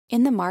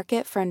In the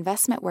market for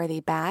investment-worthy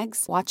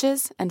bags,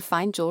 watches, and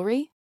fine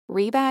jewelry,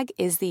 Rebag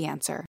is the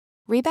answer.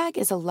 Rebag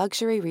is a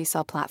luxury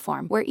resale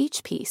platform where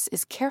each piece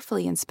is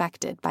carefully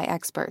inspected by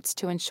experts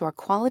to ensure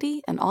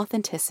quality and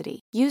authenticity.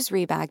 Use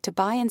Rebag to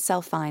buy and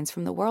sell finds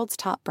from the world's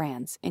top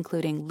brands,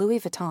 including Louis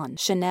Vuitton,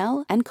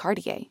 Chanel, and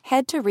Cartier.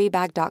 Head to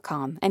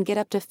Rebag.com and get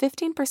up to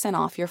 15%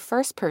 off your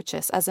first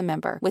purchase as a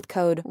member with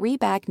code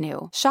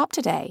REBAGNEW. Shop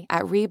today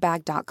at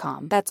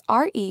Rebag.com. That's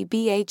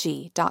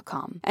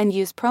REBAG.com. And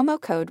use promo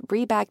code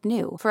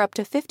REBAGNEW for up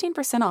to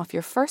 15% off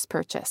your first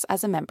purchase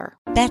as a member.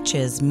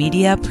 Betches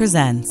Media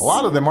presents. A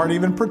lot of them aren't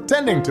even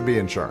pretending to be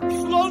in charge.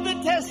 Slow the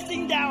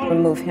testing down.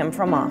 Remove him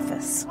from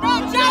office. No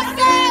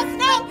justice,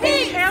 no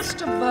peace.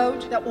 Cast a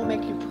vote that will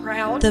make you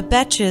proud. The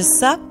Betches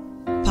Sup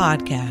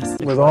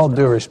Podcast. With all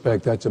due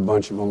respect, that's a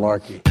bunch of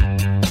malarkey.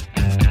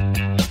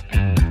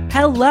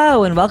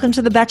 Hello, and welcome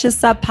to the Betches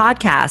Sup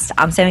Podcast.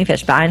 I'm Sammy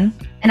Fishbein.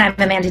 And I'm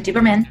Amanda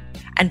Duberman.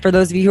 And for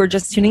those of you who are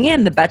just tuning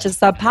in, the Betches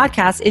Sup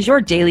Podcast is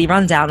your daily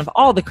rundown of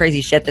all the crazy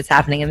shit that's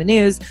happening in the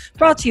news,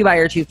 brought to you by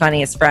your two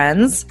funniest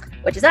friends.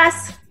 Which is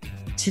us.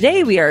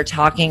 Today we are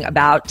talking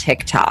about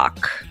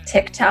TikTok.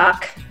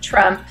 TikTok,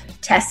 Trump,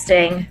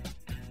 testing,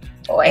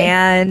 boy.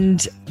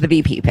 And the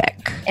VP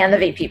pick. And the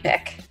VP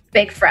pick.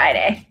 Big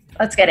Friday.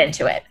 Let's get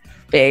into it.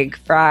 Big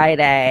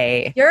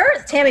Friday.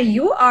 Tammy,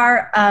 you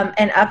are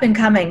an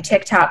up-and-coming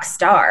TikTok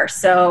star,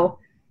 so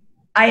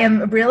I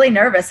am really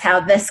nervous how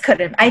this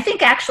could. I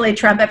think actually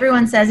Trump,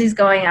 everyone says he's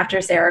going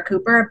after Sarah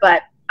Cooper,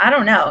 but I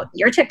don't know.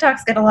 Your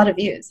TikToks get a lot of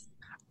views.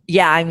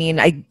 Yeah, I mean,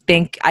 I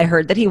think I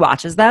heard that he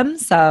watches them,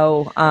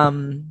 so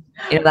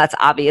that's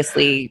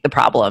obviously the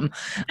problem.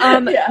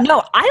 Yeah.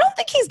 No, I don't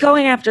think he's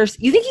going after.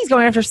 You think he's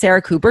going after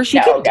Sarah Cooper? She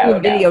can do a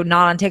video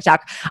not on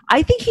TikTok.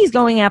 I think he's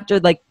going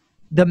after like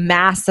the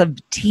mass of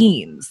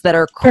teens that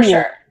are cool. For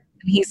sure.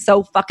 He's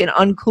so fucking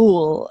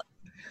uncool.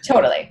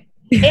 Totally.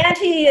 And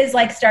he is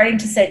like starting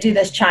to do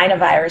this China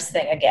virus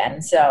thing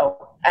again. So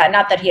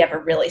not that he ever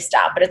really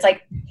stopped, but it's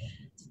like,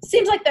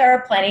 seems like there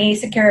are plenty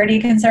security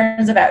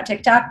concerns about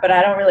TikTok, but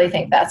I don't really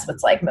think that's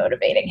what's like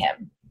motivating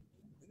him.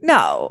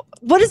 No.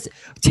 What is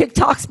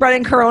TikTok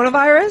spreading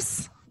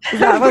coronavirus? Is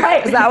that,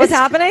 right. Is that what's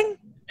happening?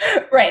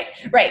 Right.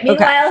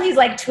 Meanwhile, He's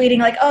like tweeting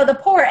like, oh, the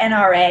poor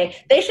NRA,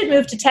 they should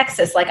move to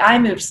Texas like I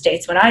moved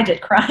states when I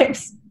did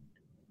crimes.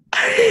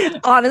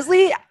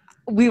 Honestly,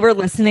 we were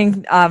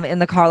listening in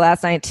the car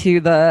last night to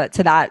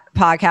that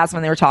podcast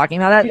when they were talking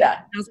about it. Yeah.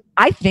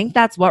 I think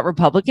that's what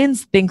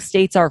Republicans think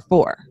states are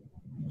for.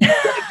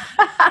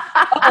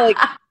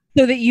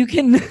 So that you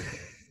can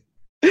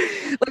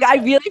I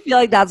really feel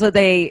like that's how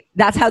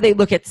they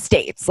look at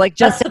states. Like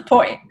that's the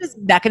point. Just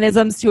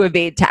mechanisms to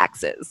evade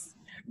taxes.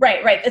 Right.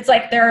 It's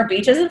like there are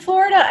beaches in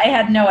Florida. I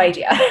had no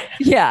idea.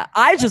 Yeah.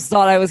 I just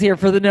thought I was here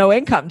for the no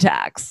income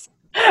tax.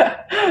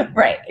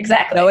 Right.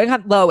 Exactly.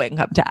 Low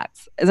income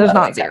tax. There's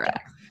not zero.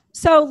 Tax.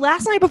 So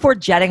last night before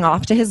jetting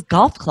off to his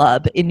golf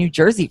club in New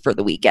Jersey for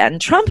the weekend,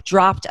 Trump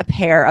dropped a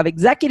pair of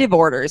executive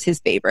orders, his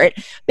favorite,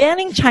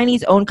 banning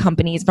Chinese-owned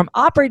companies from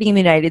operating in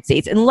the United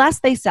States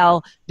unless they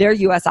sell their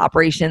U.S.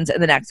 operations in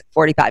the next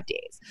 45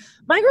 days.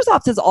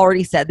 Microsoft has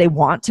already said they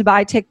want to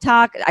buy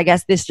TikTok. I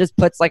guess this just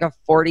puts like a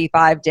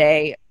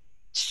 45-day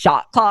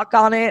shot clock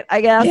on it,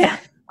 I guess. Yeah.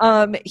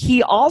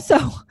 He also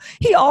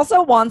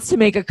wants to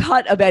make a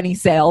cut of any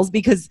sales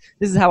because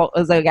this is how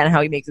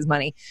he makes his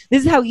money.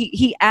 This is how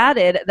he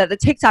added that the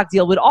TikTok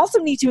deal would also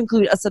need to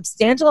include a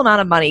substantial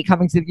amount of money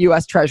coming to the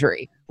U.S.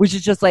 Treasury, which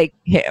is just like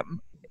him.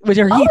 Which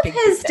are all of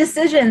his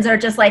decisions are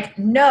just like,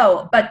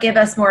 no, but give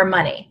us more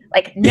money.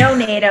 Like, no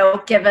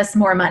NATO, give us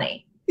more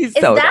money. Is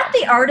that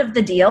the art of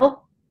the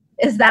deal?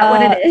 Is that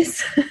what it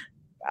is?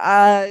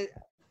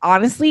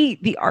 Honestly,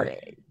 the art.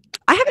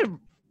 I haven't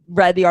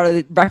read the art of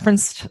the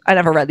referenced. I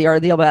never read the art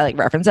of the deal, but I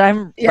referenced it. I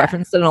haven't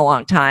referenced it in a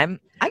long time.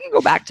 I can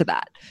go back to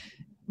that.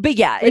 But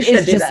yeah, it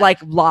is just like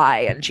lie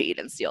and cheat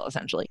and steal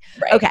essentially.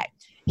 Right. Okay.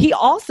 This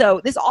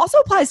also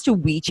applies to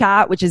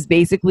WeChat, which is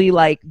basically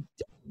like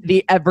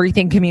the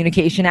everything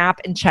communication app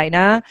in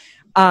China,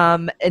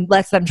 and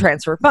lets them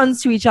transfer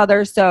funds to each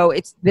other. So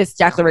this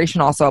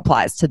declaration also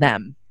applies to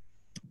them.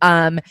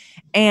 And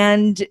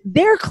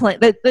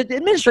the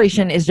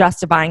administration is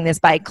justifying this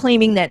by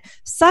claiming that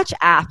such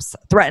apps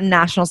threaten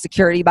national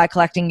security by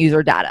collecting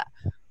user data.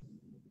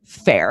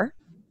 Fair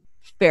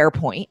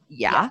point.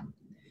 Yeah.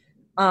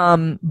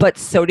 But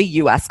so do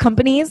U.S.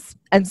 companies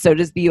and so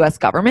does the U.S.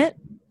 government.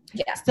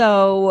 Yeah.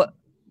 So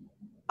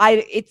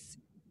my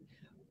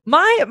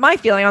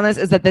feeling on this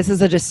is that this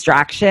is a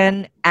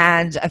distraction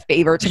and a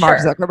favor to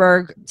Mark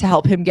Zuckerberg to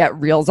help him get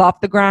Reels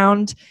off the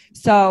ground.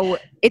 So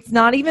it's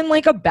not even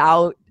like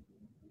about,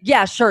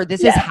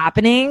 this is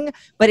happening,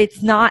 but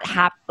it's not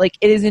it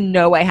is in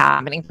no way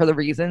happening for the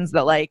reasons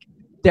that like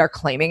they're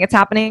claiming it's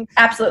happening.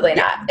 Absolutely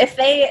not. If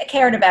they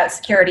cared about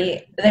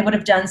security, they would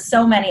have done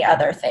so many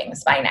other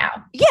things by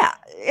now. Yeah,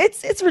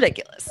 it's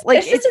ridiculous. Like,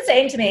 it's just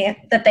insane to me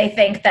that they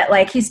think that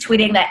like he's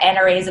tweeting that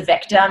NRA is a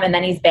victim and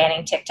then he's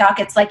banning TikTok.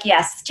 It's like,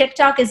 yes,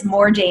 TikTok is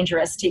more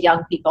dangerous to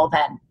young people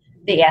than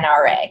the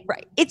NRA.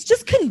 Right. It's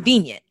just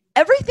convenient.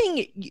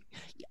 Everything.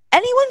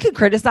 anyone can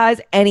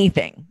criticize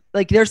anything.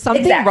 Like there's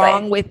something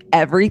wrong with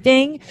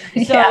everything.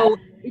 So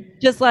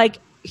it's just like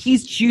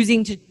he's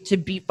choosing to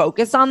be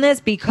focused on this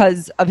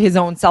because of his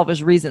own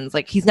selfish reasons.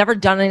 Like he's never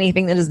done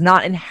anything that is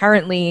not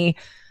inherently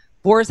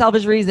for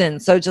selfish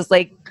reasons. So just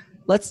like,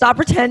 let's stop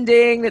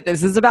pretending that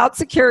this is about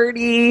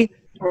security.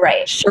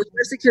 Right. Sure,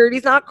 their security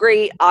is not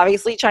great.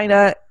 Obviously,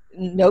 China,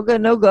 no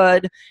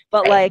good.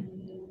 But like,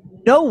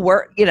 no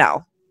work. You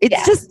know,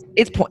 it's just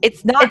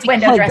it's not. It's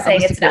window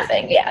dressing. It's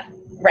nothing. Yeah.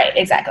 Right.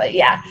 Exactly.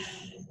 Yeah.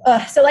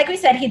 So like we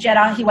said,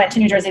 he went to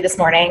New Jersey this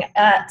morning.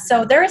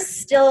 So there is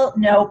still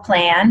no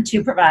plan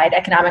to provide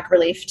economic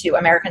relief to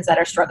Americans that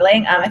are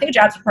struggling. I think a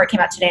jobs report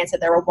came out today and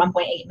said there were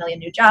 1.8 million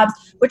new jobs,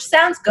 which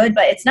sounds good,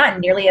 but it's not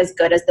nearly as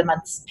good as the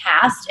months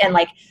past. And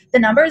like the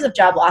numbers of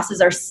job losses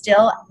are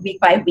still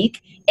week by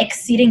week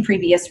exceeding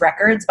previous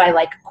records by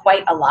like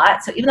quite a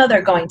lot. So even though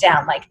they're going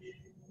down, like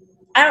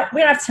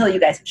we don't have to tell you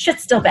guys,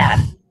 shit's still bad.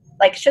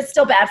 Like shit's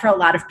still bad for a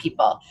lot of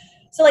people.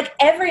 So like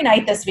every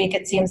night this week,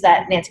 it seems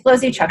that Nancy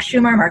Pelosi, Chuck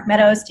Schumer, Mark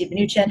Meadows, Steve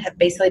Mnuchin have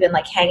basically been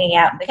like hanging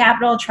out in the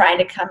Capitol, trying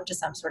to come to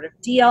some sort of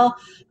deal.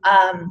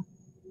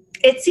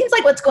 It seems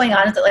like what's going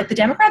on is that like the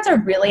Democrats are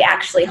really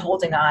actually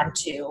holding on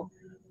to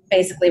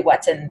basically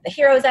what's in the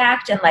HEROES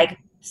Act. And like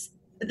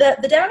the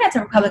Democrats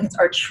and Republicans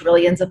are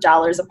trillions of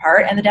dollars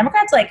apart. And the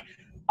Democrats like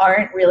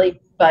aren't really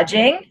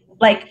budging.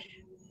 Like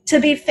to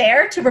be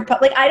fair to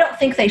Republic, I don't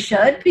think they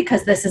should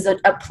because this is a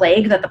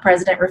plague that the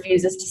president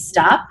refuses to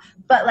stop.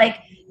 But like,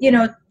 you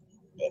know,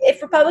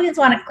 if Republicans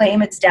want to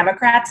claim it's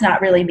Democrats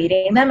not really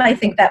meeting them, I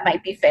think that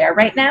might be fair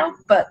right now.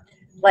 But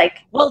like,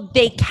 well,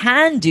 they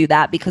can do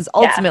that because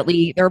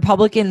ultimately the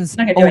Republicans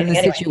own the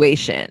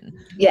situation.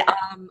 Yeah.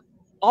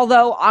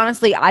 Although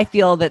honestly, I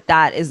feel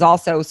that is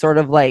also sort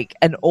of like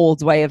an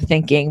old way of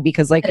thinking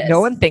because like no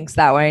one thinks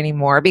that way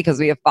anymore because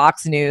we have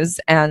Fox News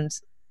and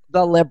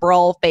the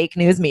liberal fake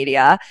news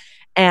media.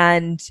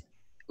 And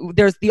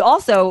there's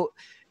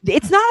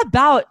it's not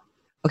about,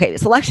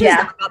 this election is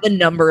not about the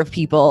number of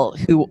people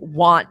who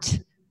want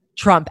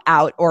Trump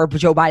out or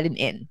Joe Biden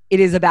in. It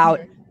is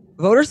about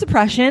voter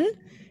suppression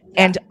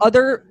and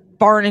other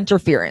foreign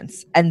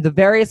interference and the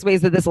various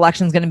ways that this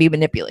election is going to be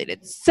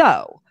manipulated.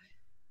 So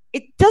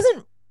it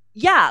doesn't,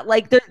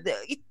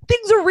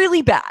 things are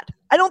really bad.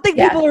 I don't think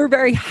people are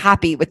very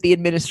happy with the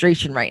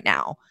administration right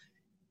now.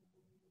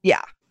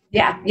 Yeah.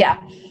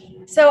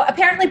 So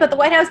apparently, but the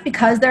White House,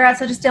 because they're at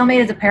such a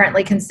stalemate, is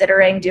apparently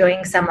considering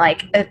doing some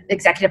like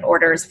executive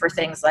orders for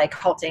things like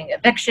halting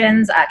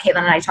evictions. Caitlin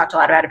and I talked a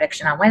lot about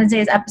eviction on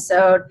Wednesday's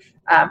episode,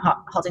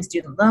 halting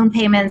student loan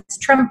payments.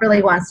 Trump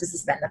really wants to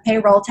suspend the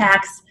payroll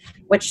tax,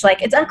 which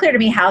like it's unclear to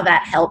me how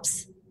that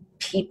helps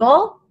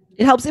people.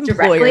 It helps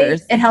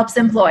employers. It helps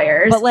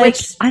employers. But like,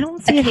 I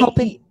don't see it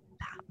helping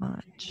that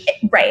much.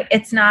 Right.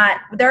 It's not.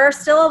 There are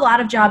still a lot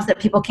of jobs that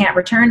people can't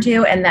return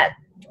to and that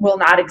will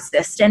not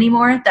exist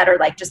anymore that are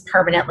like just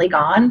permanently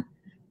gone.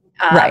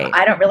 Right.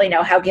 I don't really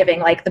know how giving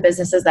like the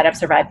businesses that have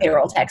survived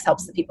payroll tax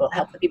help the people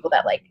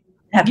that like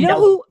have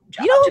who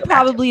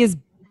probably is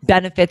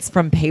benefits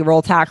from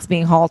payroll tax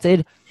being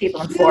halted?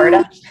 People in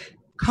Florida.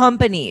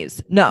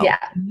 Companies. No. Yeah.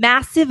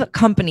 Massive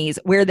companies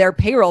where their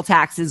payroll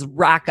taxes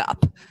rack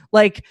up.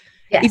 Like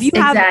if you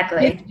have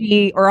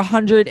 50 or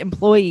 100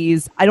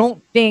 employees, I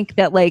don't think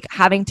that like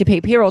having to pay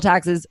payroll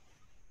taxes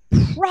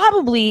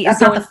probably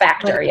that's not the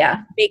factor,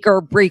 make or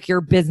break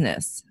your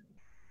business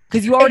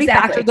because you already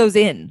factored those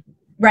in.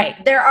 Right.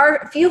 There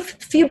are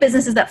few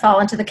businesses that fall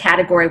into the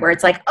category where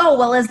it's like, oh,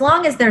 well, as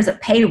long as there's a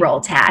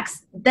payroll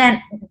tax,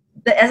 then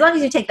as long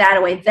as you take that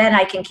away, then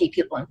I can keep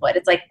people employed.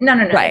 It's like, no.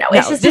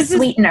 It's just a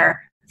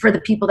sweetener for the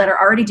people that are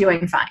already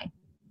doing fine.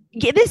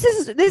 Yeah, this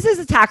is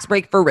a tax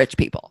break for rich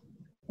people.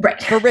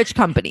 Right. For rich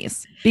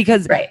companies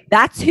because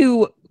that's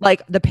who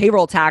like the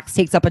payroll tax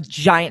takes up a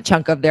giant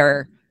chunk of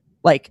their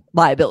like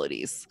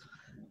liabilities.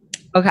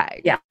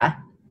 Okay. Yeah.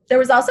 There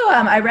was also,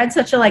 I read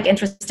such a like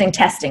interesting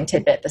testing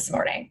tidbit this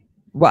morning.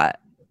 What?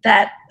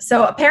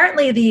 So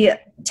apparently the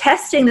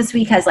testing this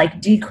week has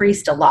like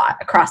decreased a lot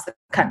across the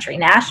country.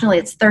 Nationally,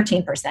 it's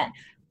 13%,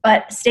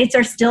 but states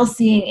are still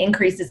seeing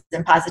increases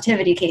in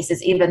positivity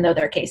cases, even though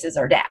their cases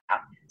are down.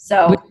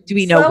 So do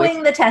we know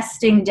slowing the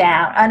testing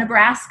down.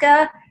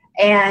 Nebraska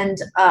and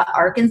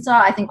Arkansas,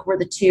 I think were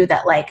the two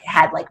that like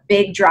had like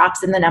big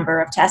drops in the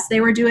number of tests they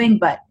were doing,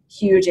 but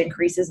huge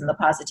increases in the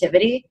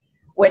positivity,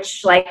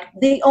 which like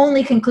the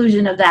only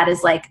conclusion of that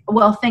is like,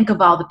 well, think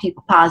of all the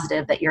people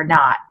positive that you're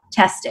not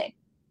testing.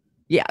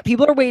 Yeah.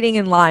 People are waiting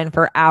in line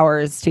for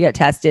hours to get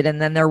tested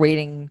and then they're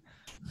waiting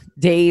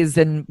days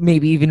and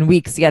maybe even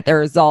weeks to get their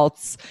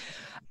results.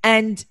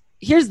 And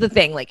here's the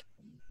thing, like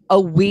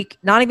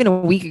not even a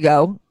week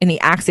ago in the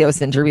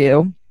Axios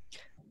interview,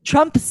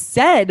 Trump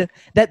said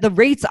that the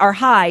rates are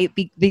high,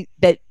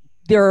 that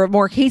there are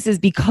more cases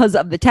because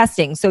of the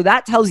testing. So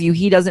that tells you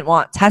he doesn't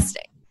want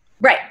testing.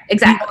 Right,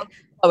 exactly. He wants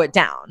to slow it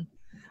down.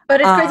 But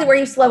it's crazy where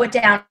you slow it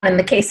down and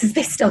the cases,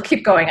 they still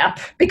keep going up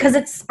because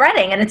it's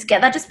spreading and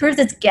that just proves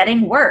it's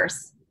getting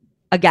worse.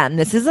 again,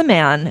 this is a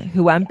man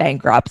who went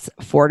bankrupt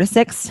 4 to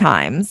 6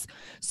 times.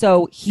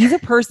 So he's a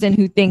person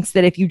who thinks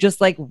that if you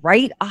just like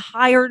write a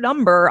higher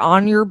number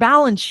on your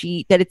balance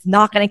sheet, that it's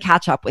not going to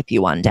catch up with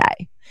you one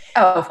day.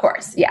 Oh, of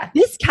course. Yeah.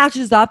 This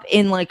catches up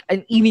in like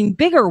an even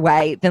bigger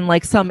way than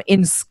like some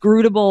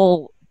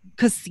inscrutable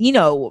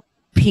casino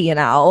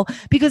P&L,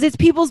 because it's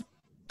people's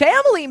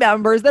family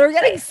members that are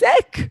getting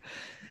sick.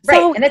 Right.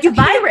 So and it's a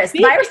virus.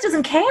 The virus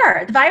doesn't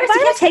care. The virus,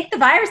 you can't take the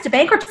virus to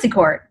bankruptcy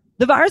court.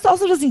 The virus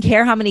also doesn't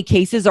care how many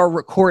cases are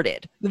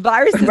recorded. The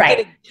virus is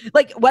right.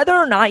 Like whether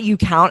or not you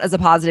count as a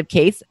positive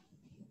case,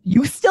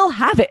 you still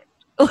have it.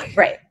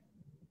 Right.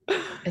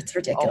 It's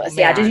ridiculous.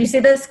 Yeah. Did you see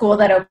the school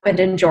that opened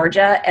in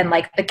Georgia and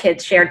like the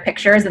kids shared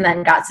pictures and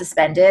then got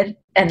suspended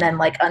and then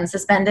like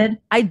unsuspended?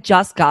 I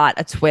just got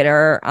a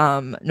Twitter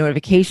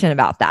notification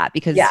about that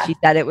because she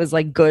said it was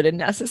like good and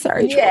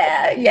necessary.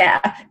 Yeah.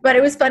 But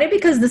it was funny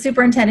because the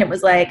superintendent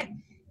was like,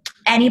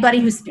 anybody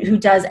who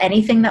does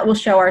anything that will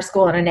show our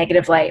school in a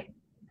negative light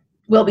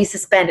will be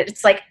suspended.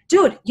 It's like,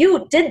 dude, you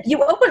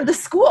opened the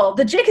school.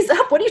 The jig is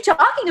up. What are you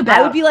talking about?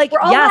 I would be like,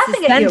 yeah,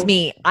 suspend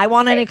me. I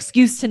want an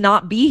excuse to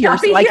not be here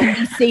so I can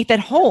be safe at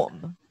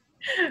home.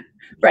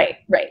 Right.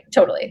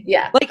 Totally.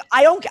 Yeah. Like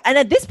and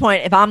at this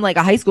point, if I'm like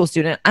a high school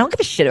student, I don't give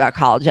a shit about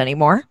college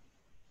anymore.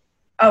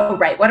 Oh,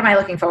 right. What am I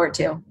looking forward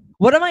to?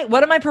 What am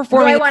I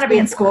performing? What do I want to be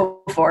in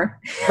school for?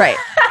 Right.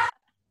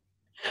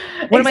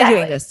 What am I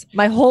doing this?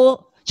 My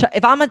whole,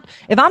 if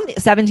I'm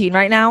 17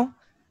 right now,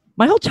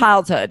 my whole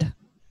childhood,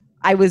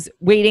 I was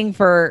waiting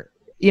for,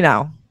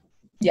 I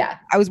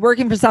was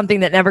working for something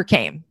that never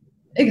came.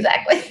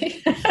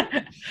 Exactly.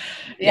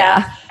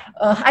 Yeah.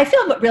 I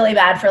feel really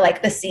bad for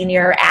like the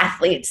senior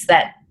athletes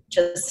that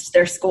just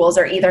their schools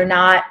are either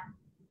not,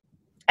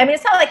 I mean,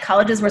 it's not like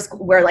colleges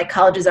where like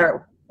colleges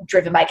are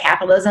driven by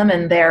capitalism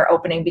and they're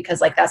opening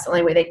because like that's the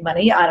only way they make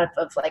money out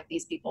of like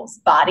these people's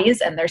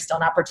bodies and they're still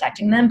not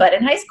protecting them. But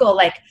in high school,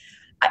 like,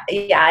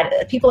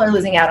 people are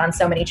losing out on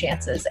so many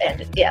chances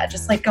and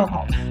just like go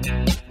home.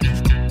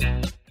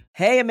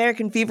 Hey,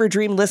 American Fever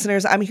Dream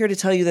listeners, I'm here to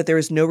tell you that there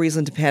is no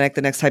reason to panic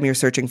the next time you're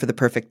searching for the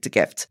perfect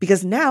gift,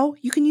 because now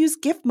you can use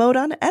gift mode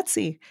on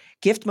Etsy.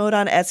 Gift mode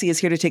on Etsy is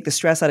here to take the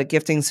stress out of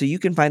gifting so you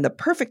can find the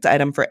perfect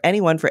item for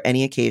anyone for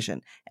any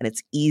occasion. And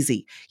it's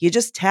easy. You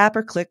just tap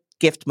or click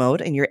gift mode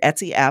in your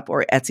Etsy app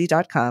or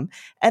Etsy.com,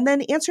 and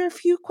then answer a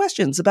few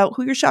questions about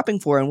who you're shopping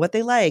for and what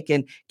they like.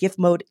 And gift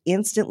mode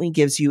instantly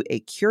gives you a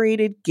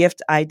curated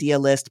gift idea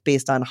list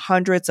based on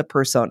hundreds of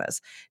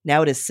personas.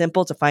 Now it is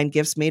simple to find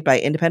gifts made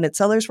by independent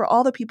sellers for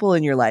all the people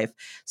in your life.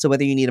 So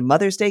whether you need a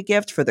Mother's Day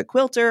gift for the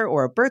quilter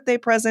or a birthday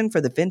present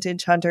for the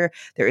vintage hunter,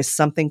 there is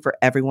something for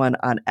everyone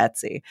on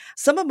Etsy.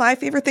 Some of my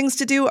favorite things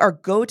to do are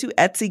go to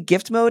Etsy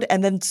gift mode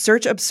and then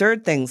search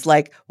absurd things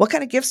like, what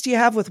kind of gifts do you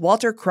have with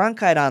Walter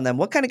Cronkite on them?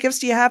 What kind of gifts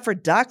do you have for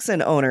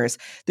dachshund owners?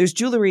 There's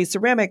jewelry,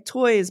 ceramic,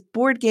 toys,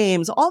 board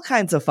games, all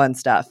kinds of fun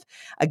stuff.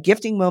 A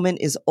gifting moment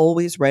is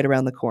always right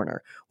around the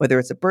corner, whether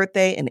it's a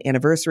birthday, an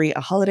anniversary, a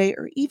holiday,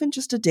 or even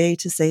just a day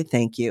to say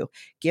thank you.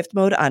 Gift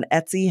mode on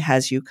Etsy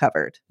has you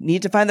covered.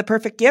 Need to find the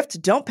perfect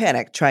gift? Don't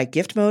panic. Try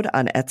gift mode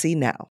on Etsy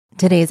now.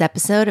 Today's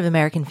episode of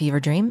American Fever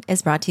Dream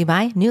is brought to you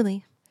by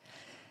Nuuly.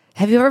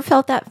 Have you ever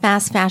felt that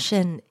fast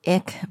fashion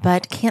ick,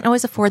 but can't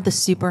always afford the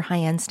super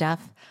high-end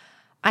stuff?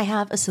 I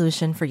have a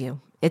solution for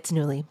you. It's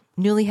Nuuly.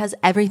 Nuuly has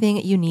everything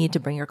you need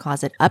to bring your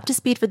closet up to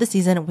speed for the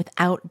season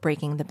without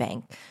breaking the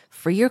bank.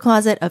 Free your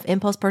closet of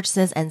impulse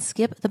purchases and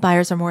skip the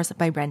buyer's remorse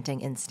by renting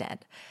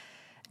instead.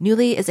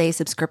 Nuuly is a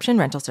subscription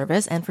rental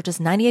service, and for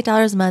just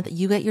 $98 a month,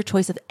 you get your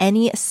choice of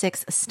any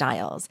 6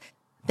 styles.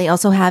 They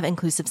also have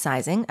inclusive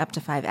sizing, up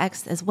to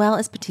 5X, as well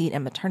as petite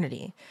and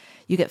maternity.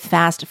 You get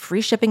fast, free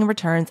shipping and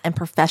returns, and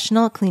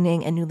professional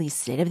cleaning and Nuuly's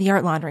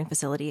state-of-the-art laundering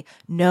facility.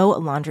 No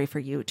laundry for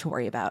you to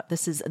worry about.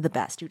 This is the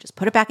best. You just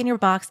put it back in your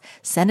box,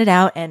 send it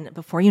out, and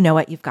before you know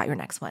it, you've got your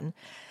next one.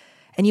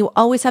 And you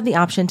always have the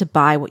option to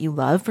buy what you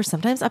love for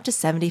sometimes up to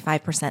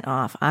 75%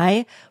 off.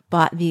 I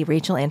bought the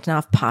Rachel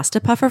Antonoff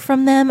pasta puffer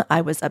from them.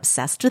 I was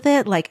obsessed with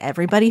it, like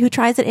everybody who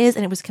tries it is,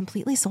 and it was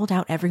completely sold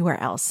out everywhere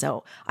else.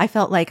 So I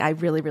felt like I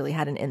really, really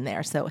had an in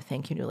there. So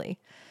thank you, Nuuly.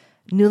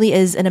 Nuuly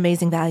is an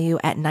amazing value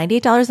at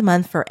 $98 a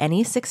month for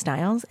any 6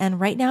 styles. And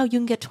right now you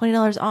can get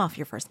 $20 off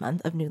your first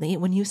month of Nuuly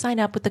when you sign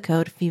up with the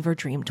code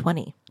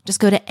FEVERDREAM20. Just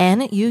go to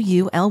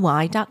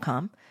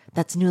NUULY.com.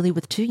 That's Nuuly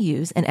with 2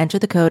 U's, and enter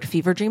the code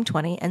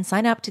FEVERDREAM20 and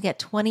sign up to get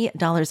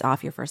 $20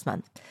 off your first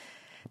month.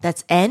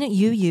 That's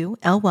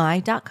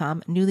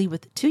NUULY.com, Nuuly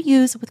with 2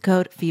 U's with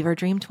code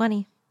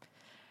FEVERDREAM20.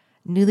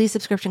 Nuuly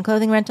subscription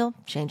clothing rental.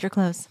 Change your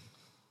clothes.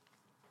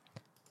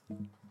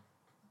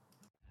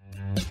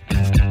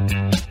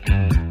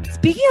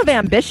 Speaking of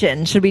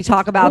ambition, should we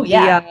talk about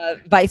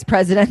the vice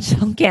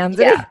presidential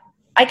candidate? Yeah.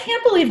 I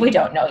can't believe we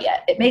don't know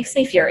yet. It makes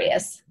me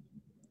furious.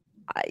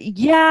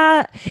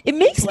 It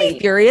makes me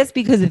furious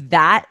because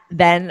that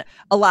then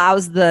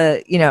allows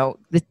the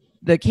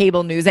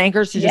cable news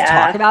anchors to just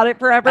talk about it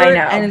forever. I know,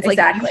 and it's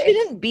exactly. like, you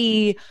shouldn't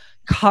be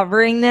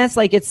covering this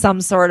like it's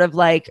some sort of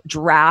like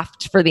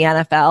draft for the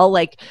NFL.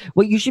 Like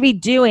what you should be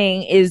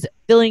doing is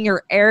filling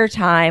your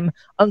airtime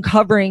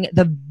uncovering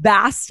the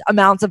vast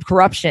amounts of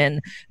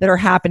corruption that are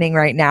happening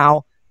right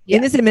now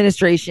in this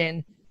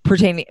administration,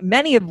 pertaining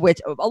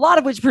a lot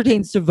of which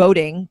pertains to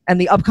voting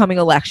and the upcoming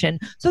election.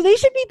 So they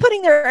should be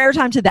putting their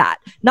airtime to that,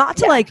 not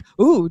to like,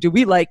 ooh, do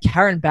we like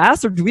Karen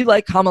Bass or do we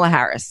like Kamala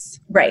Harris?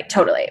 Right,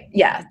 totally.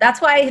 Yeah,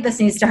 that's why this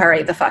needs to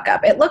hurry the fuck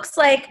up. It looks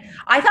like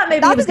I thought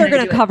maybe they're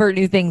going to cover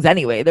new things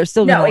anyway. They're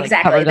still no,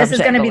 exactly. This is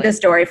going to be the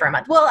story for a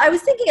month. Well, I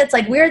was thinking it's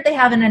like weird they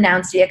haven't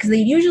announced yet because they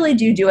usually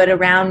do it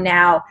around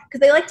now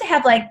because they like to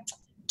have like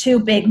two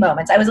big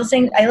moments. I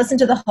listened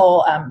to the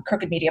whole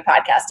Crooked Media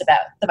podcast about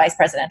the vice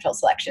presidential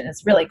selection.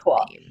 It's really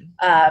cool.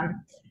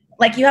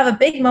 Like you have a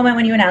big moment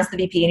when you announce the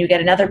VP and you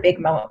get another big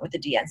moment with the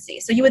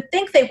DNC. So you would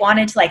think they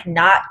wanted to like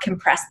not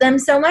compress them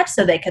so much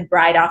so they could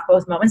ride off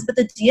both moments. But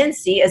the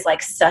DNC is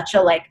like such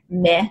a like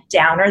meh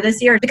downer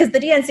this year because the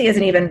DNC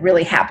isn't even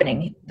really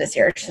happening this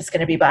year. It's just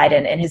going to be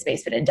Biden in his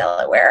basement in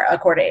Delaware.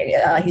 According,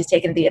 he's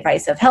taken the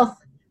advice of health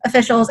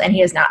officials and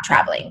he is not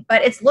traveling.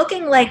 But it's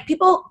looking like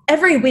people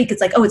every week, it's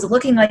like, oh, it's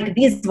looking like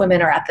these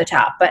women are at the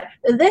top. But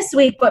this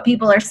week, what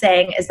people are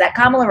saying is that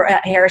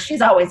Kamala Harris,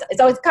 it's always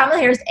Kamala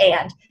Harris,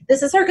 and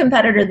this is her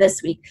competitor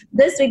this week.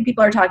 This week,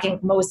 people are talking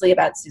mostly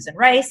about Susan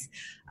Rice.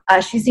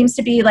 She seems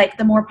to be like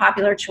the more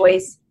popular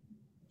choice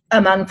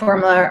among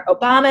former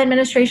Obama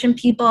administration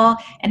people,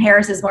 and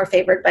Harris is more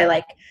favored by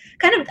like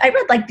kind of, I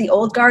read like the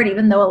old guard,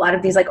 even though a lot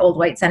of these like old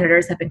white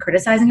senators have been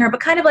criticizing her, but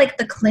kind of like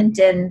the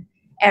Clinton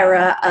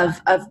era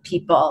of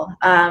people.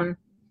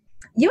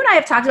 You and I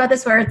have talked about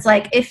this where it's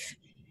like if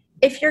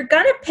you're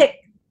gonna pick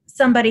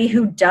somebody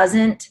who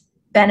doesn't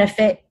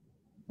benefit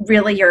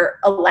really your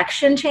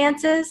election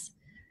chances,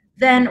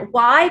 then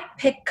why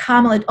pick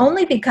Kamala?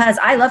 Only because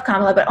I love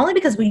Kamala, but only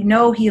because we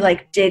know he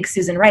like digs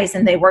Susan Rice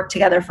and they worked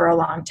together for a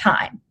long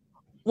time.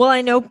 Well,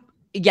 I know,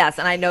 yes,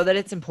 and I know that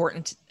it's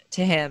important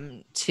to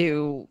him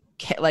to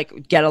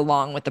like get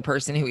along with the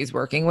person who he's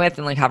working with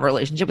and like have a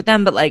relationship with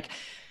them, but like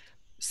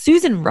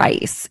Susan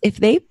Rice, if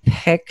they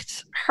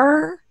picked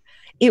her,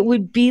 it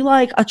would be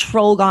like a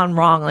troll gone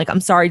wrong. Like, I'm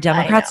sorry,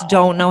 Democrats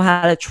don't know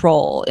how to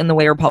troll in the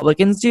way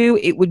Republicans do.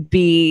 It would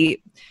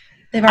be,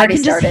 I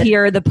can just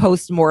hear the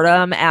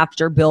post-mortem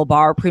after Bill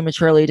Barr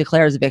prematurely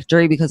declares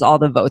victory because all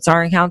the votes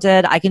aren't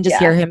counted. I can just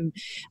hear him.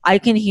 I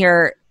can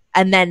hear,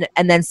 and then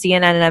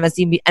CNN and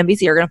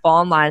MSNBC are going to fall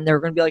in line and they're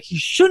going to be like, he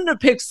shouldn't have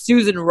picked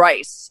Susan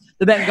Rice,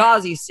 the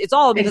Benghazi. It's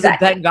all because of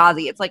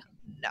Benghazi. It's like,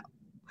 no.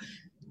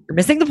 You're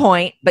missing the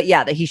point, but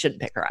yeah, that he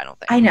shouldn't pick her, I don't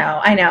think. I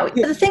know.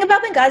 The thing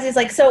about Benghazi is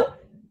like, so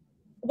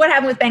what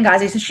happened with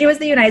Benghazi? So she was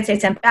the United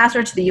States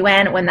ambassador to the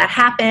UN when that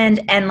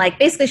happened. And like,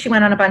 basically she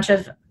went on a bunch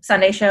of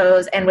Sunday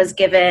shows and was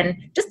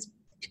given just,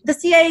 the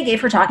CIA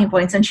gave her talking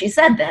points and she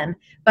said them,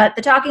 but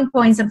the talking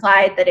points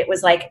implied that it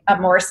was like a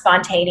more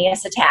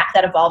spontaneous attack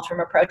that evolved from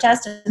a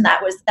protest. And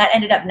that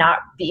ended up not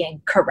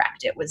being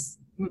correct. It was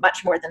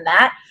much more than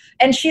that.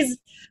 And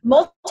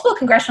multiple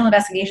congressional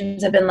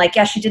investigations have been like,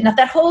 yeah, she did not.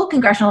 That whole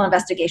congressional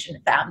investigation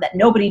found that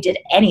nobody did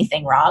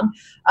anything wrong.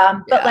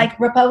 But like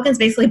Republicans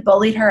basically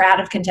bullied her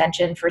out of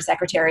contention for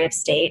Secretary of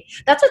State.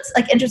 That's what's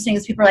like interesting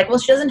is people are like, well,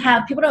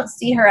 people don't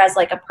see her as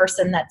like a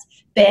person that's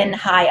been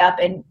high up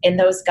in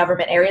those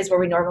government areas where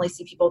we normally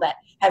see people that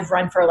have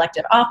run for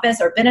elective office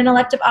or been in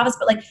elective office.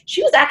 But like,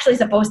 she was actually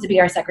supposed to be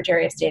our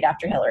Secretary of State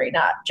after Hillary,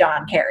 not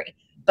John Kerry.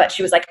 But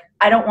she was like,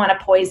 I don't want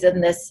to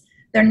poison this.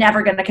 They're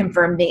never going to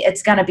confirm me.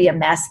 It's going to be a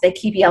mess. They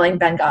keep yelling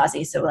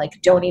Benghazi, so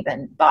like don't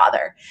even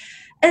bother.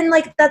 And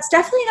like that's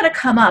definitely going to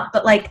come up.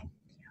 But like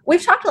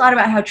we've talked a lot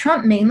about how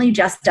Trump mainly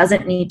just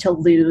doesn't need to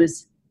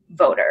lose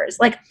voters.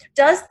 Like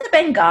does the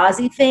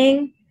Benghazi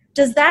thing,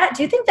 do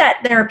you think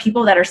that there are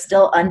people that are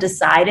still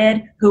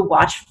undecided who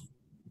watch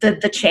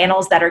the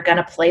channels that are going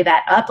to play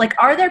that up? Like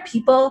are there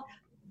people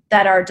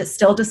that are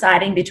still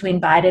deciding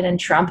between Biden and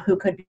Trump who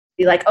could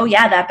be like, oh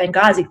yeah, that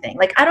Benghazi thing?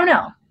 Like I don't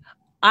know.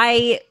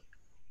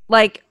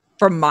 Like,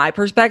 from my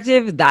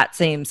perspective, that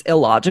seems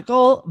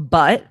illogical,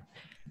 but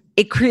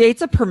it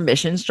creates a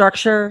permission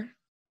structure.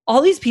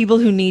 All these people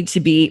who need to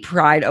be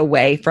pried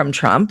away from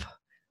Trump,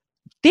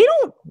 they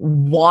don't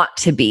want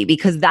to be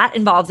because that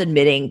involves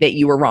admitting that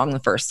you were wrong the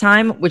first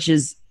time, which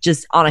is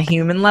just on a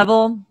human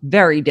level,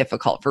 very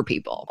difficult for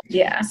people.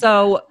 Yeah.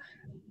 So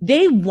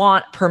they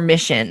want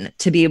permission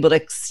to be able to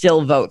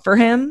still vote for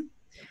him.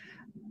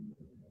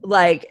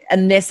 Like,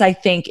 and this I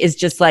think is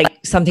just like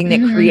something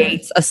that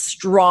creates a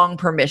strong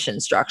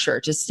permission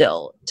structure to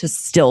still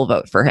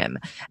vote for him.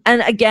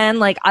 And again,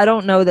 like I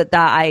don't know that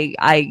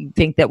I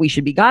think that we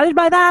should be guided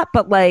by that,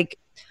 but like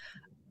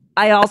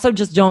I also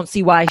just don't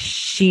see why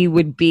she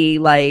would be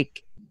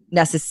like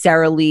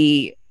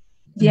necessarily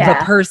the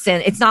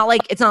person. It's not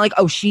like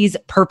oh, she's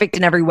perfect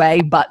in every way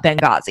but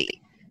Benghazi.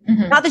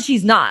 Not that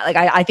she's not. Like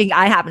I think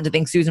I happen to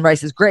think Susan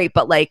Rice is great,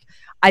 but like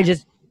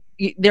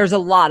there's a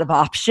lot of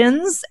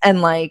options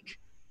and like,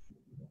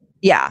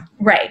 yeah.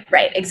 Right.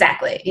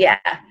 Exactly. Yeah.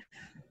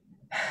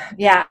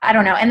 I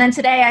don't know. And then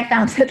today I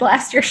found that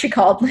last year she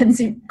called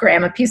Lindsey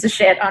Graham a piece of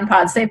shit on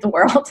Pod Save the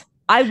World.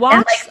 I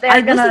watched.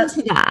 And, like, I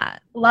listened to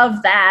that.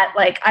 Love that.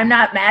 Like, I'm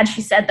not mad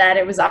she said that.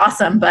 It was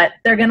awesome, but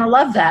they're gonna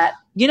love that.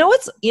 You know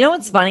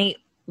what's funny?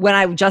 When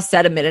I just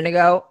said a minute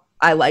ago,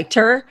 I liked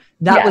her.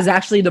 That was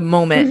actually the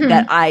moment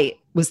that I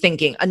was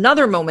thinking.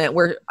 Another moment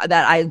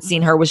that I had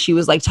seen her was she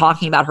was like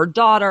talking about her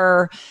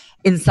daughter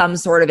in some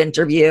sort of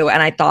interview.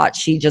 And I thought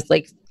she just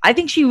like, I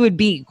think she would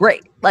be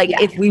great. Like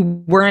if we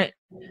weren't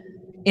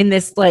in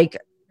this like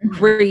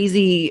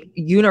crazy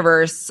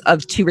universe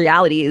of two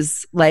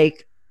realities,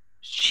 like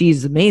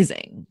she's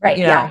amazing. Right.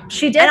 You know? Yeah.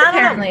 She did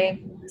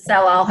apparently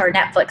sell all her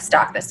Netflix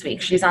stock this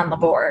week. She's on the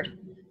board.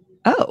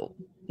 Oh,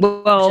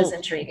 well, which is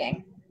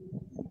intriguing.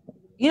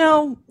 You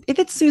know, if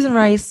it's Susan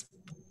Rice,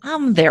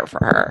 I'm there for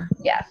her.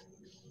 Yeah.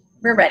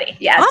 We're ready.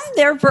 Yes. I'm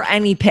there for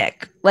any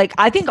pick. Like,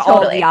 I think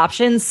all of the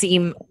options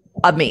seem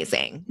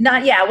amazing.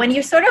 When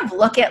you sort of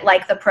look at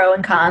like the pro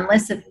and con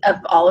list of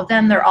all of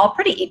them, they're all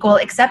pretty equal,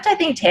 except I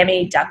think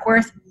Tammy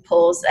Duckworth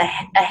pulls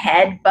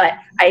ahead. But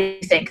I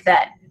think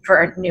that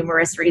for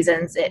numerous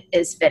reasons, it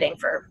is fitting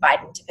for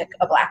Biden to pick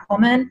a Black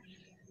woman.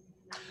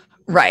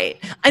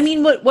 Right. I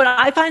mean, what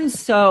I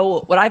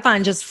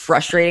find just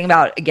frustrating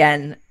about,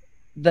 again,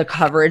 the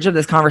coverage of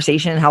this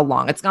conversation and how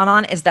long it's gone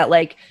on is that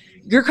like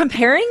you're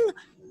comparing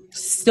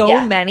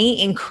so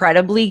many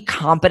incredibly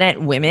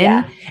competent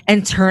women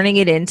and turning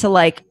it into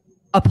like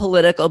a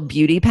political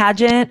beauty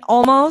pageant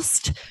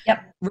almost,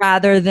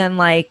 rather than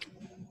like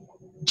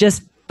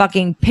just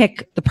fucking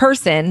pick the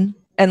person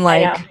and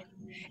like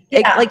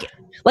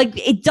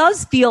it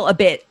does feel a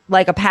bit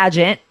like a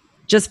pageant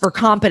just for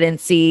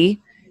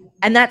competency,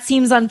 and that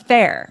seems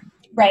unfair.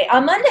 Right.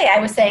 On Monday, I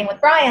was saying with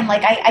Brian,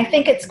 like, I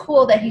think it's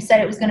cool that he said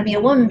it was going to be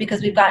a woman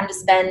because we've gotten to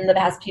spend the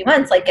past few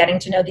months, like, getting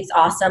to know these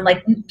awesome,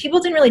 like,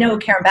 people didn't really know who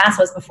Karen Bass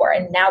was before,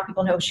 and now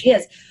people know who she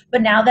is.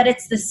 But now that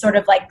it's this sort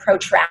of, like,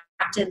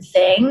 protracted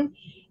thing,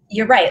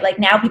 you're right. Like,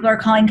 now people are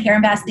calling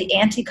Karen Bass the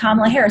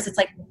anti-Kamala Harris. It's,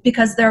 like,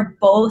 because they're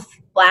both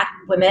Black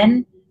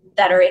women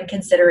that are in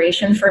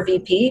consideration for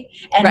VP,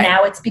 and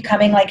now it's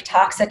becoming, like,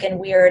 toxic and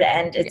weird,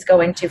 and it's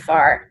going too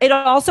far. It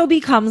also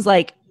becomes,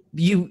 like,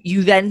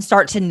 you then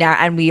start to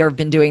and we have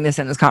been doing this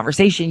in this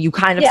conversation, you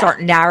kind of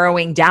start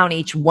narrowing down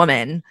each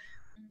woman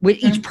with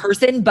each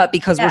person, but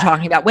because we're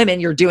talking about women,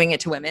 you're doing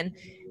it to women,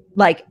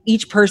 like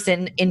each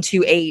person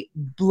into a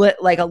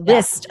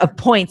list of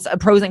points of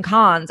pros and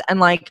cons,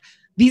 and like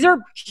these are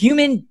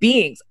human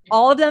beings.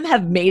 All of them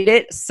have made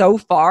it so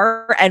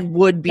far and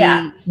would be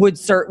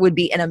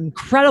an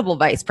incredible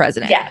vice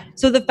president.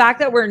 So the fact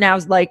that we're now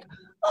like,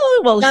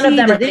 oh well, none of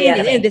them are the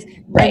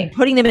enemy. Right,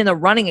 putting them in the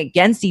running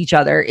against each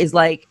other is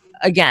like,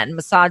 again,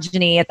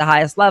 misogyny at the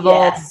highest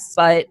levels,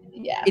 but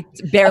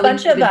it's barely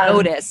even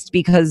noticed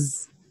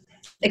because...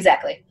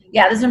 Exactly.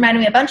 Yeah, this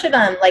reminded me a bunch of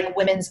like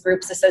women's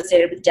groups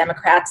associated with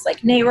Democrats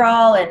like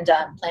NARAL and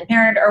Planned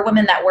Parenthood, or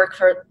women that work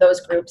for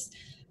those groups,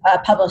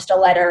 published a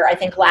letter, I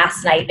think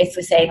last night,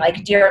 basically saying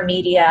like, dear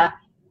media,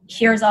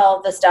 here's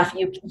all the stuff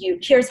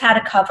here's how to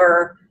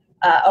cover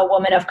a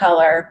woman of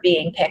color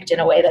being picked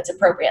in a way that's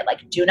appropriate.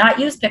 Like, do not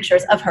use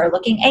pictures of her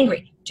looking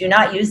angry. Do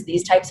not use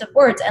these types of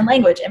words and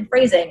language and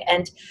phrasing.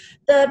 And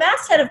the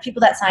masthead of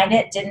people that signed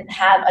it didn't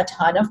have a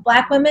ton of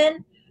Black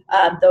women.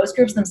 Those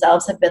groups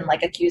themselves have been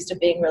like accused of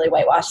being really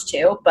whitewashed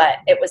too. But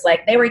it was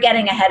like they were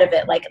getting ahead of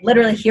it. Like,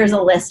 literally, here's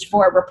a list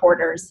for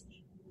reporters.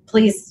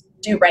 Please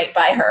do right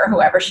by her,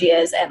 whoever she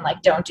is, and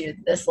like don't do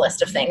this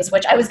list of things.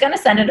 Which I was going to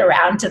send it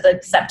around to the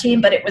sub team,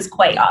 but it was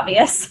quite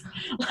obvious.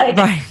 Like.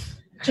 Right.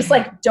 Just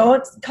like,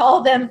 don't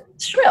call them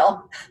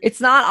shrill.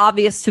 It's not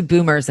obvious to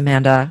boomers,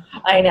 Amanda.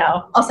 I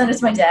know. I'll send it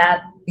to my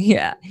dad.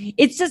 Yeah.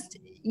 It's just,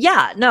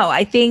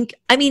 I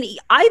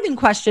even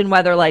question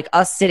whether like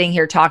us sitting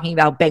here talking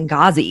about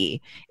Benghazi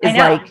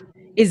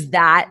is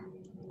that,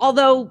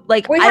 although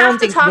like, we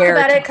have to talk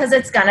about it because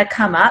it's going to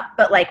come up,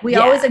 but like, we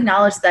always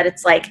acknowledge that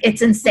it's like,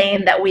 it's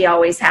insane that we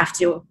always have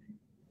to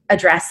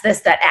address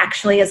this, that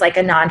actually is like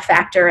a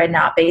non-factor and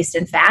not based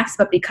in facts,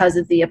 but because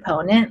of the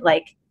opponent,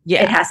 like,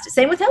 it has to.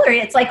 Same with Hillary.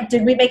 It's like,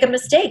 did we make a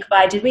mistake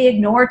did we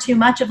ignore too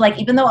much of like,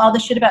 even though all the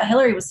shit about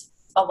Hillary was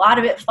a lot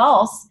of it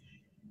false.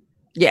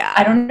 Yeah.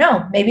 I don't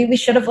know. Maybe we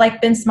should have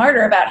like been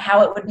smarter about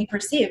how it would be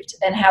perceived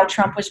and how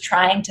Trump was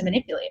trying to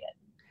manipulate it.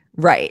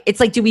 Right.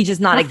 It's like, do we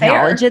just not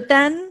acknowledge it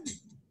then?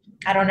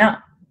 I don't know.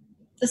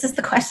 This is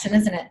the question,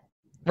 isn't it?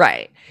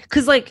 Right.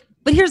 Because like,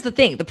 but here's the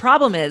thing. The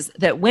problem is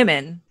that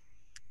women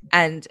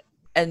and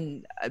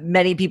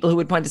many people who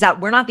would point this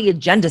out, we're not the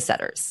agenda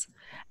setters.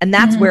 And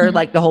that's where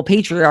like the whole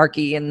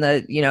patriarchy and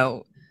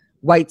the,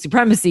 white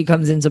supremacy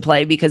comes into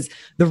play, because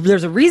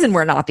there's a reason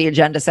we're not the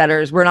agenda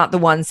setters. We're not the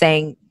ones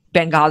saying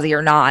Benghazi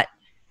or not.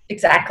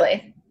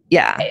 Exactly.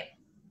 Yeah. Right.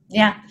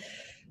 Yeah.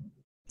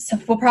 So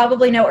we'll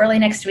probably know early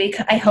next week.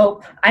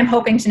 I'm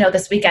hoping to know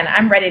this weekend.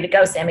 I'm ready to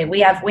go, Sammy.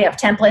 We have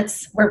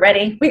templates. We're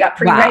ready. We got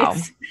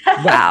pre-writes.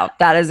 Wow.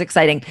 That is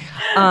exciting.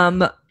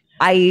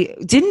 I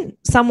didn't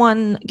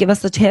someone give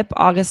us the tip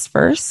August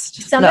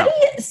 1st? Somebody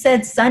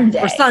said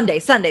Sunday. Or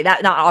Sunday.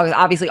 That not August,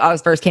 obviously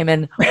August 1st came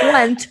in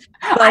went.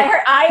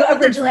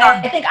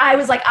 I think I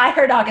was like, I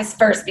heard August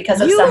 1st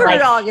because of you some heard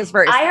like August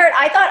 1st.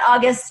 I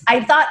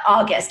thought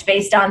August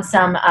based on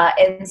some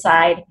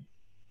inside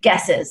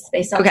guesses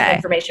based on the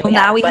information we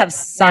have. Now we have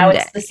Sunday.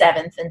 Now it's the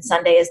 7th and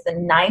Sunday is the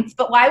 9th.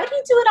 But why would he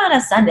do it on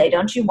a Sunday?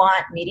 Don't you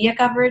want media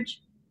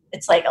coverage?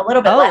 It's like a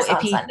little bit less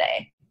on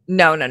Sunday.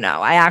 No.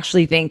 I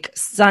actually think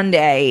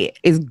Sunday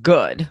is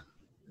good.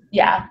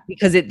 Yeah.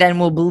 Because it then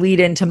will bleed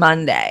into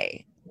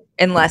Monday.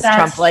 Unless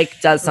Trump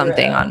does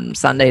something on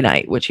Sunday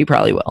night, which he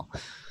probably will.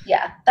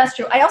 Yeah, that's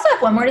true. I also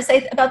have one more to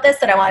say about this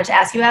that I wanted to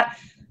ask you about.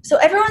 So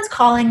everyone's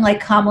calling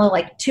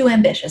Kamala too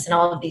ambitious and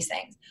all of these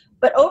things.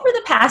 But over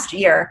the past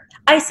year,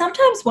 I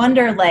sometimes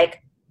wonder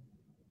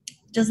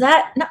does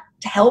that not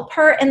help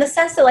her in the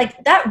sense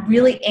that that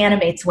really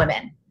animates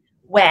women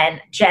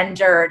when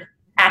gendered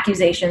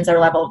accusations are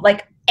leveled?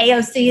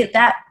 AOC,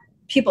 that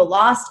people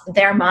lost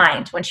their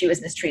mind when she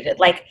was mistreated.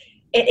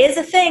 It is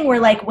a thing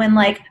where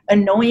when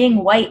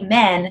annoying white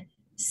men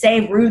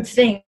say rude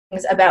things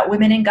about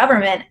women in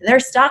government, their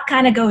stock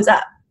kind of goes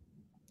up.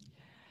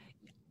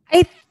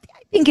 I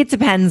think it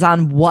depends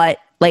on what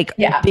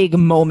big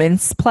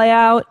moments play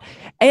out.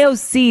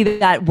 AOC,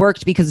 that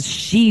worked because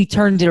she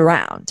turned it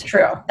around.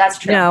 True. That's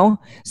true.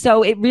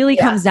 So it really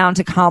comes down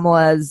to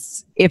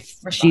Kamala's, if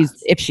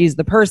she's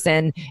the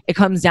person, it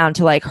comes down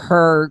to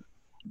her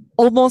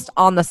almost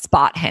on the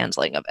spot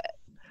handling of it.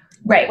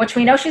 Right. Which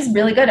we know she's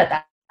really good at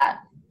that.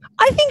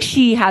 I think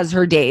she has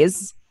her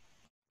days,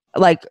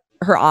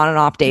 her on and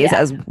off days,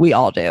 as we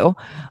all do.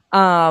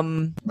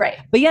 Right.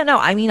 But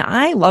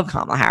I love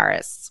Kamala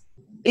Harris.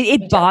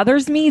 It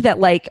bothers me that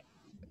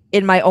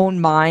in my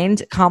own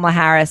mind, Kamala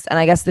Harris, and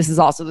I guess this is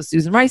also the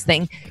Susan Rice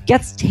thing,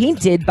 gets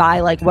tainted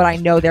by what I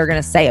know they're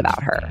going to say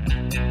about her.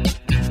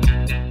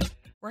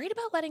 Worried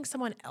about letting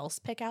someone else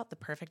pick out the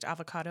perfect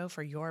avocado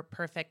for your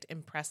perfect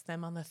impress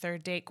them on the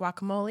third date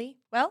guacamole?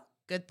 Well,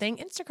 good thing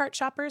Instacart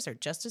shoppers are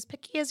just as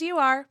picky as you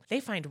are. They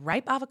find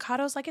ripe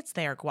avocados like it's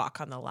their guac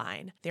on the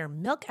line. They're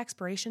milk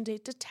expiration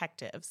date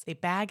detectives. They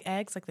bag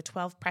eggs like the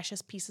 12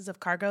 precious pieces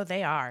of cargo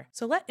they are.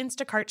 So let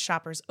Instacart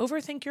shoppers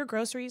overthink your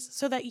groceries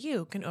so that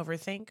you can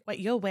overthink what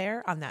you'll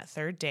wear on that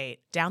third date.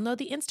 Download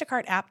the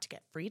Instacart app to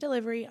get free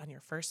delivery on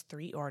your first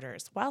 3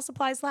 orders while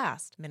supplies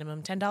last.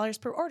 Minimum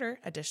 $10 per order.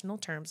 Additional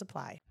terms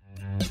apply.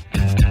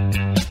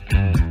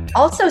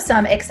 Also,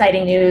 some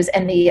exciting news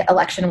in the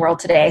election world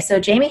today. So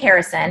Jamie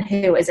Harrison,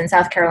 who is in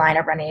South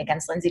Carolina running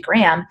against Lindsey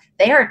Graham,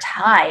 they are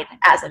tied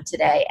as of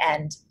today.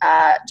 And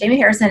Jamie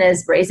Harrison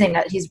is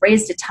he's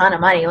raised a ton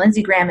of money.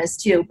 Lindsey Graham is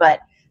too,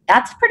 but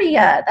that's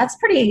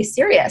pretty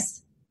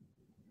serious.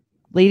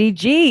 Lady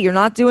G, you're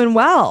not doing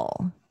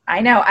well.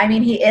 I know.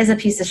 He is a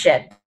piece of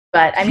shit.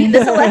 But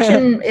this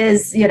election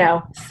is,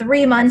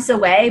 3 months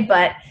away,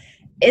 but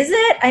is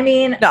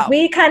it? No.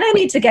 We kind of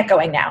need to get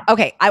going now.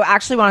 Okay. I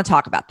actually want to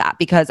talk about that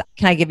because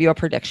can I give you a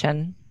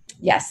prediction?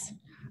 Yes.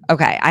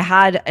 Okay. I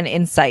had an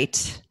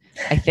insight,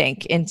 I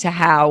think, into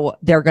how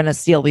they're going to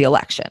steal the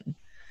election.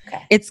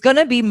 Okay. It's going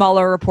to be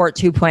Mueller Report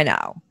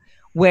 2.0,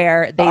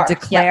 where they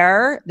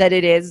declare that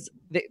it is,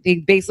 they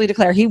basically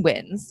declare he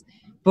wins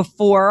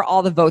before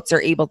all the votes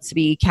are able to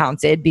be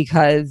counted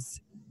because,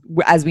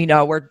 as we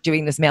know, we're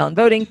doing this mail-in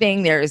voting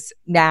thing. There's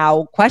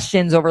now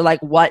questions over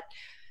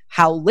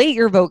how late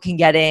your vote can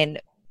get in.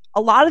 A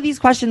lot of these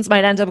questions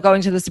might end up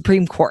going to the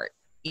Supreme Court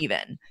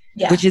even,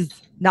 which is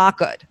not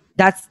good.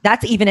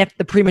 That's even if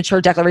the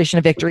premature declaration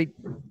of victory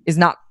is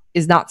not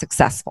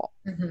successful.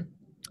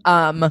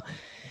 Mm-hmm.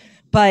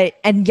 But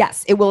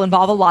yes, it will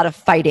involve a lot of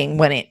fighting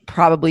when it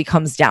probably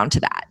comes down to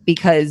that,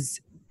 because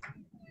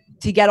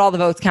to get all the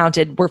votes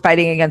counted, we're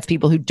fighting against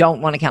people who don't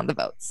want to count the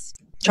votes.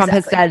 Trump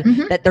has said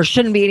that there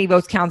shouldn't be any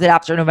votes counted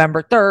after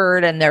November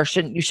 3rd,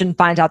 and you shouldn't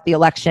find out the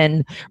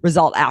election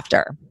result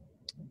after.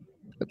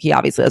 He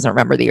obviously doesn't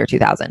remember the year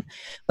 2000.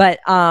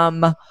 But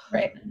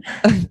right.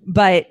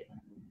 But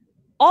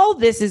all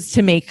this is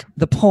to make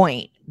the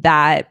point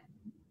that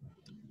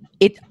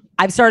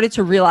I've started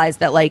to realize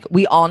that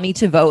we all need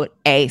to vote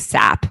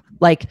ASAP.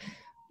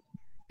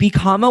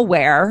 Become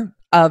aware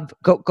of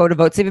go to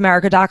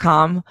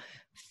votesaveamerica.com,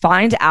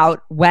 find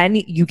out when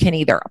you can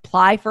either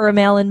apply for a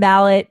mail-in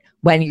ballot,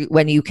 when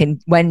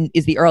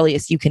is the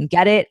earliest you can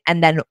get it,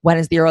 and then when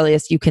is the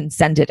earliest you can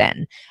send it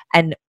in,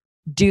 and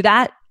do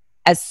that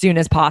as soon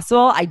as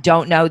possible. I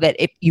don't know that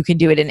if you can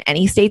do it in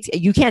any states.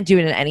 You can't do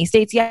it in any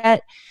states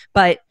yet,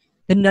 but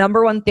the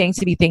number one thing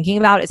to be thinking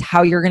about is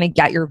how you're going to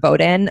get your vote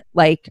in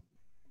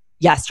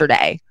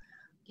yesterday.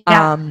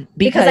 Yeah,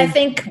 because I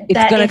think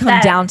it's going to come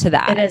down to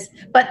that. It is.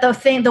 But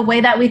the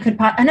way that we could,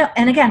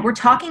 and again, we're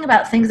talking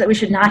about things that we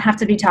should not have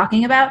to be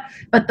talking about,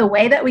 but the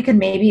way that we could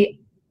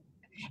maybe,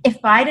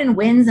 if Biden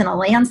wins in a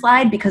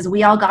landslide because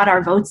we all got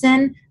our votes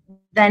in,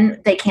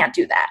 then they can't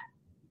do that.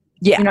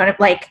 Yeah. You know what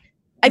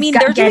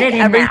they're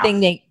doing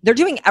everything they're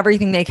doing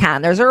everything they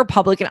can. There's a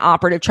Republican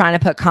operative trying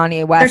to put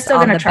Kanye West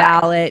on the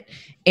ballot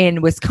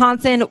in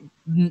Wisconsin.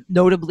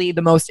 notably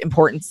the most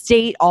important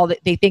state. All that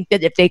they think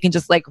that if they can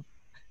just like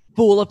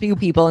fool a few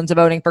people into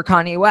voting for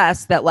Kanye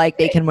West, that like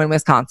they can win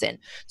Wisconsin.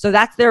 So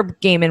that's their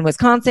game in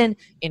Wisconsin.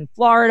 In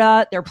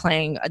Florida, they're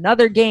playing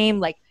another game.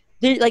 Like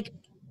they like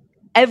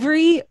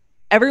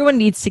everyone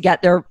needs to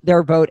get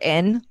their vote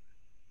in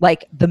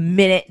like the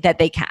minute that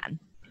they can.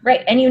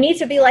 Right. And you need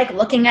to be like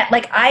looking at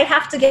like I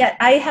have to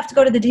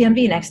go to the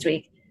DMV next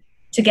week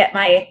to get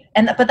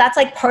but that's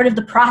like part of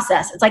the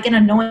process. It's like an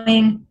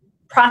annoying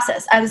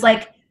process. I was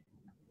like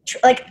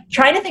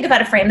trying to think of how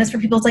to frame this for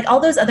people. It's like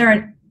all those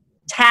other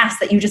tasks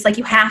that you just like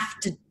you have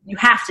to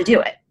do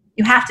it.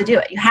 You have to do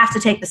it. You have to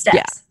take the steps.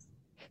 Yeah.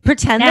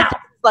 Pretend that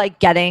that's like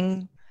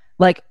getting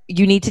like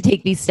you need to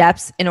take these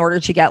steps in order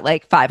to get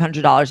like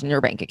 $500 in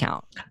your bank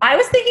account. I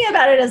was thinking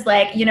about it as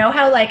like, you know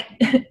how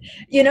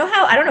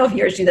I don't know if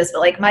yours do this, but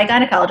like my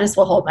gynecologist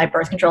will hold my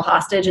birth control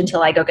hostage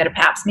until I go get a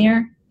pap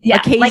smear.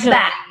 Yeah, like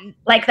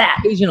that.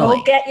 Occasionally.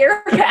 Go get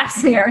your pap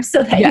smear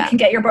so that you can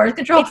get your birth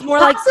control. It's more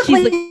like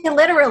she's like,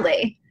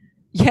 literally.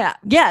 Yeah.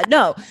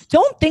 No,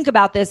 don't think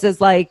about this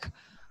as like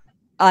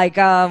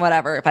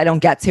whatever. If I don't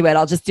get to it,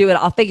 I'll just do it.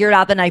 I'll figure it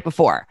out the night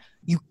before.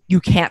 You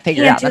can't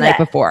figure it out the night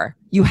before.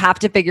 You have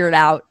to figure it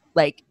out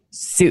like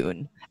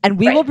soon. And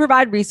we will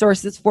provide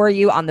resources for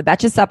you on the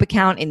Betches Sup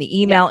account, in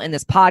the email, in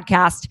this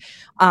podcast,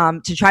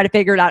 to try to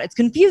figure it out. It's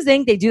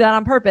confusing. They do that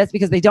on purpose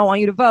because they don't want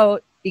you to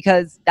vote,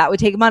 because that would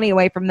take money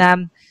away from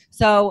them.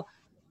 So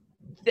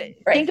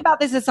think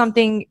about this as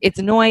something, it's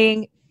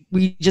annoying.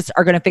 We just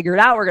are going to figure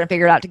it out. We're going to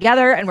figure it out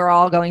together, and we're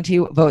all going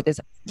to vote this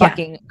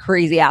fucking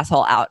crazy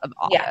asshole out of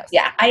office.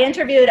 Yeah. I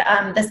interviewed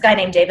this guy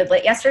named David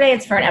Litt yesterday.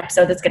 It's for an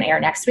episode that's going to air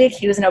next week.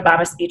 He was an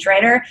Obama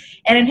speechwriter.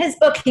 And in his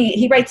book,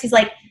 he writes, he's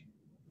like,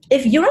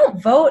 if you don't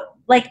vote,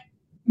 like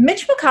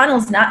Mitch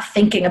McConnell's not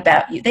thinking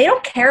about you. They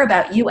don't care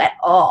about you at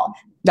all.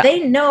 No. They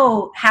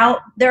know how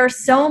there are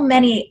so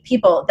many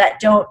people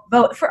that don't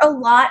vote for a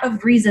lot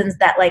of reasons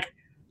that like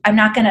I'm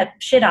not going to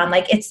shit on.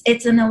 Like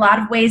it's in a lot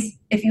of ways,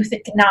 if you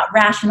think not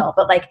rational,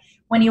 but like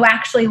when you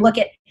actually look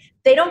at,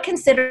 they don't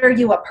consider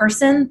you a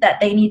person that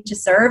they need to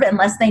serve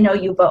unless they know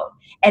you vote.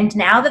 And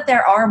now that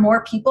there are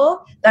more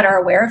people that are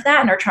aware of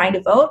that and are trying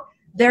to vote,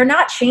 they're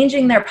not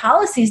changing their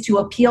policies to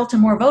appeal to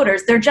more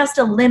voters. They're just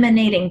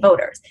eliminating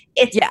voters.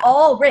 It's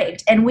all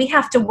rigged, and we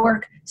have to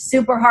work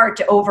super hard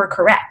to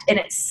overcorrect, and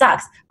it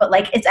sucks. But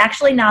like, it's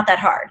actually not that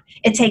hard.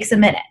 It takes a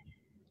minute.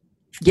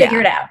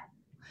 Figure it out.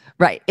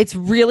 Right. It's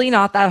really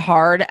not that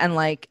hard, and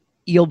like,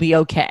 you'll be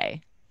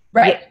okay.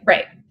 Right.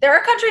 There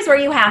are countries where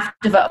you have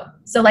to vote.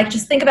 So like,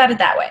 just think about it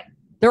that way.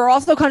 There are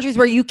also countries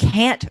where you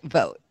can't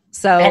vote.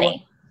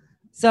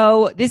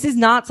 So this is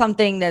not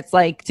something that's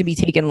like to be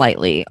taken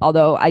lightly,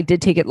 although I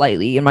did take it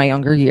lightly in my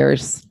younger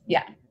years.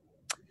 Yeah.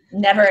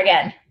 Never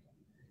again.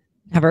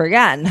 All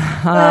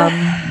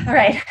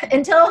right.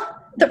 Until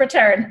the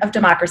return of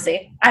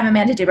democracy. I'm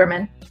Amanda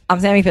Duberman. I'm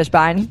Sammy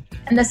Fishbein.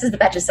 And this is the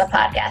Betches Sup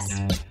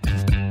Podcast.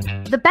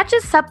 The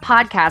Betches Sup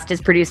Podcast is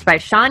produced by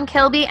Sean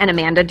Kilby and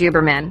Amanda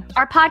Duberman.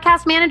 Our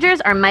podcast managers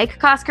are Mike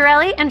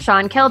Coscarelli and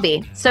Sean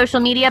Kilby. Social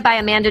media by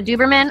Amanda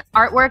Duberman.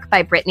 Artwork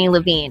by Brittany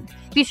Levine.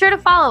 Be sure to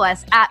follow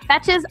us at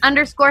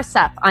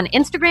Betches_Sup on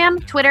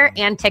Instagram, Twitter,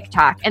 and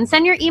TikTok. And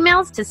send your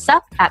emails to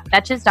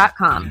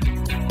sup@betches.com.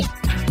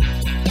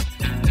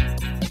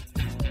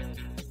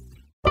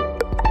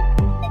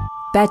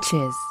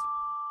 Betches.